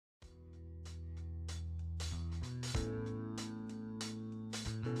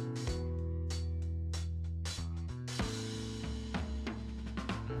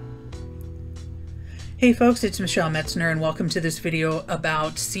Hey folks, it's Michelle Metzner and welcome to this video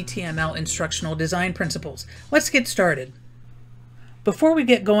about CTML Instructional Design Principles. Let's get started. Before we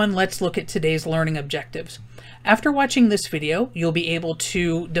get going, let's look at today's learning objectives. After watching this video, you'll be able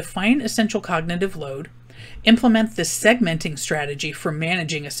to define essential cognitive load, implement the segmenting strategy for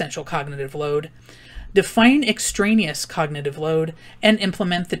managing essential cognitive load, define extraneous cognitive load, and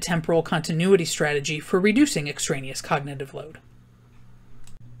implement the temporal continuity strategy for reducing extraneous cognitive load.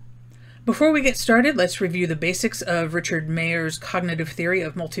 Before we get started, let's review the basics of Richard Mayer's cognitive theory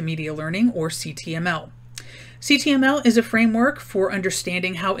of multimedia learning, or CTML. CTML is a framework for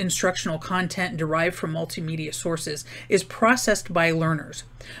understanding how instructional content derived from multimedia sources is processed by learners.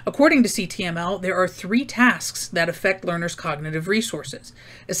 According to CTML, there are three tasks that affect learners' cognitive resources: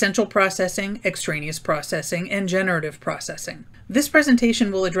 essential processing, extraneous processing, and generative processing. This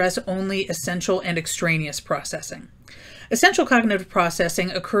presentation will address only essential and extraneous processing. Essential cognitive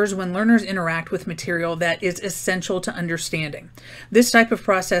processing occurs when learners interact with material that is essential to understanding. This type of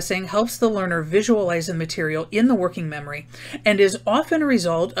processing helps the learner visualize the material in the working memory and is often a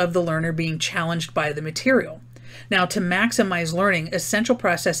result of the learner being challenged by the material. Now, to maximize learning, essential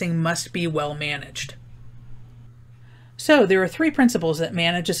processing must be well managed. So there are three principles that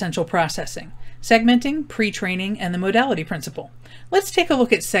manage essential processing: segmenting, pre-training, and the modality principle. Let's take a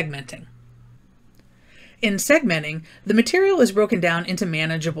look at segmenting. In segmenting, the material is broken down into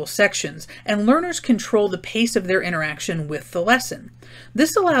manageable sections, and learners control the pace of their interaction with the lesson.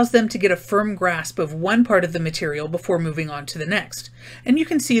 This allows them to get a firm grasp of one part of the material before moving on to the next, and you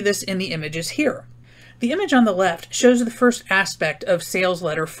can see this in the images here. The image on the left shows the first aspect of sales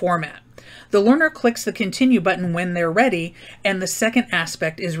letter format. The learner clicks the Continue button when they're ready, and the second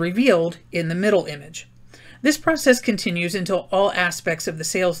aspect is revealed in the middle image. This process continues until all aspects of the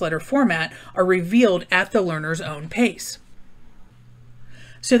sales letter format are revealed at the learner's own pace.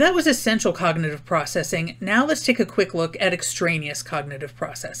 So that was essential cognitive processing. Now let's take a quick look at extraneous cognitive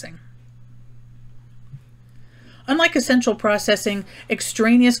processing. Unlike essential processing,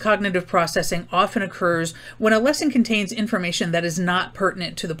 extraneous cognitive processing often occurs when a lesson contains information that is not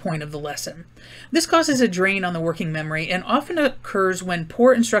pertinent to the point of the lesson. This causes a drain on the working memory and often occurs when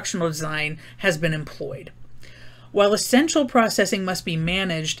poor instructional design has been employed. While essential processing must be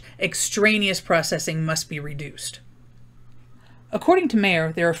managed, extraneous processing must be reduced. According to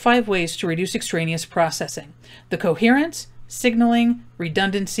Mayer, there are 5 ways to reduce extraneous processing: the coherence, signaling,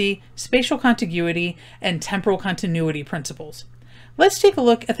 redundancy, spatial contiguity, and temporal continuity principles. Let's take a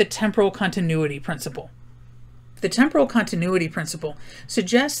look at the temporal continuity principle. The temporal continuity principle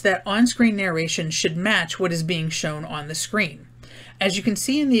suggests that on-screen narration should match what is being shown on the screen. As you can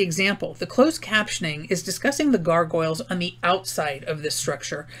see in the example, the closed captioning is discussing the gargoyles on the outside of this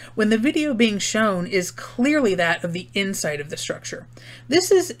structure, when the video being shown is clearly that of the inside of the structure. This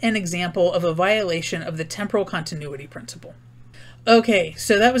is an example of a violation of the temporal continuity principle. Okay,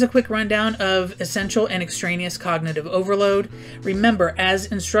 so that was a quick rundown of essential and extraneous cognitive overload. Remember, as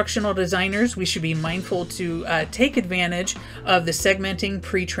instructional designers, we should be mindful to take advantage of the segmenting,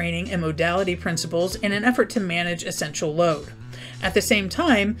 pre-training, and modality principles in an effort to manage essential load. At the same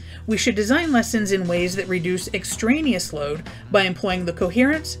time, we should design lessons in ways that reduce extraneous load by employing the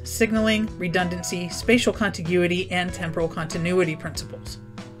coherence, signaling, redundancy, spatial contiguity, and temporal continuity principles.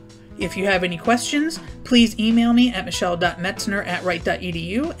 If you have any questions, please email me at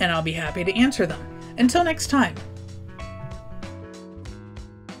michelle.metzner@wright.edu and I'll be happy to answer them. Until next time.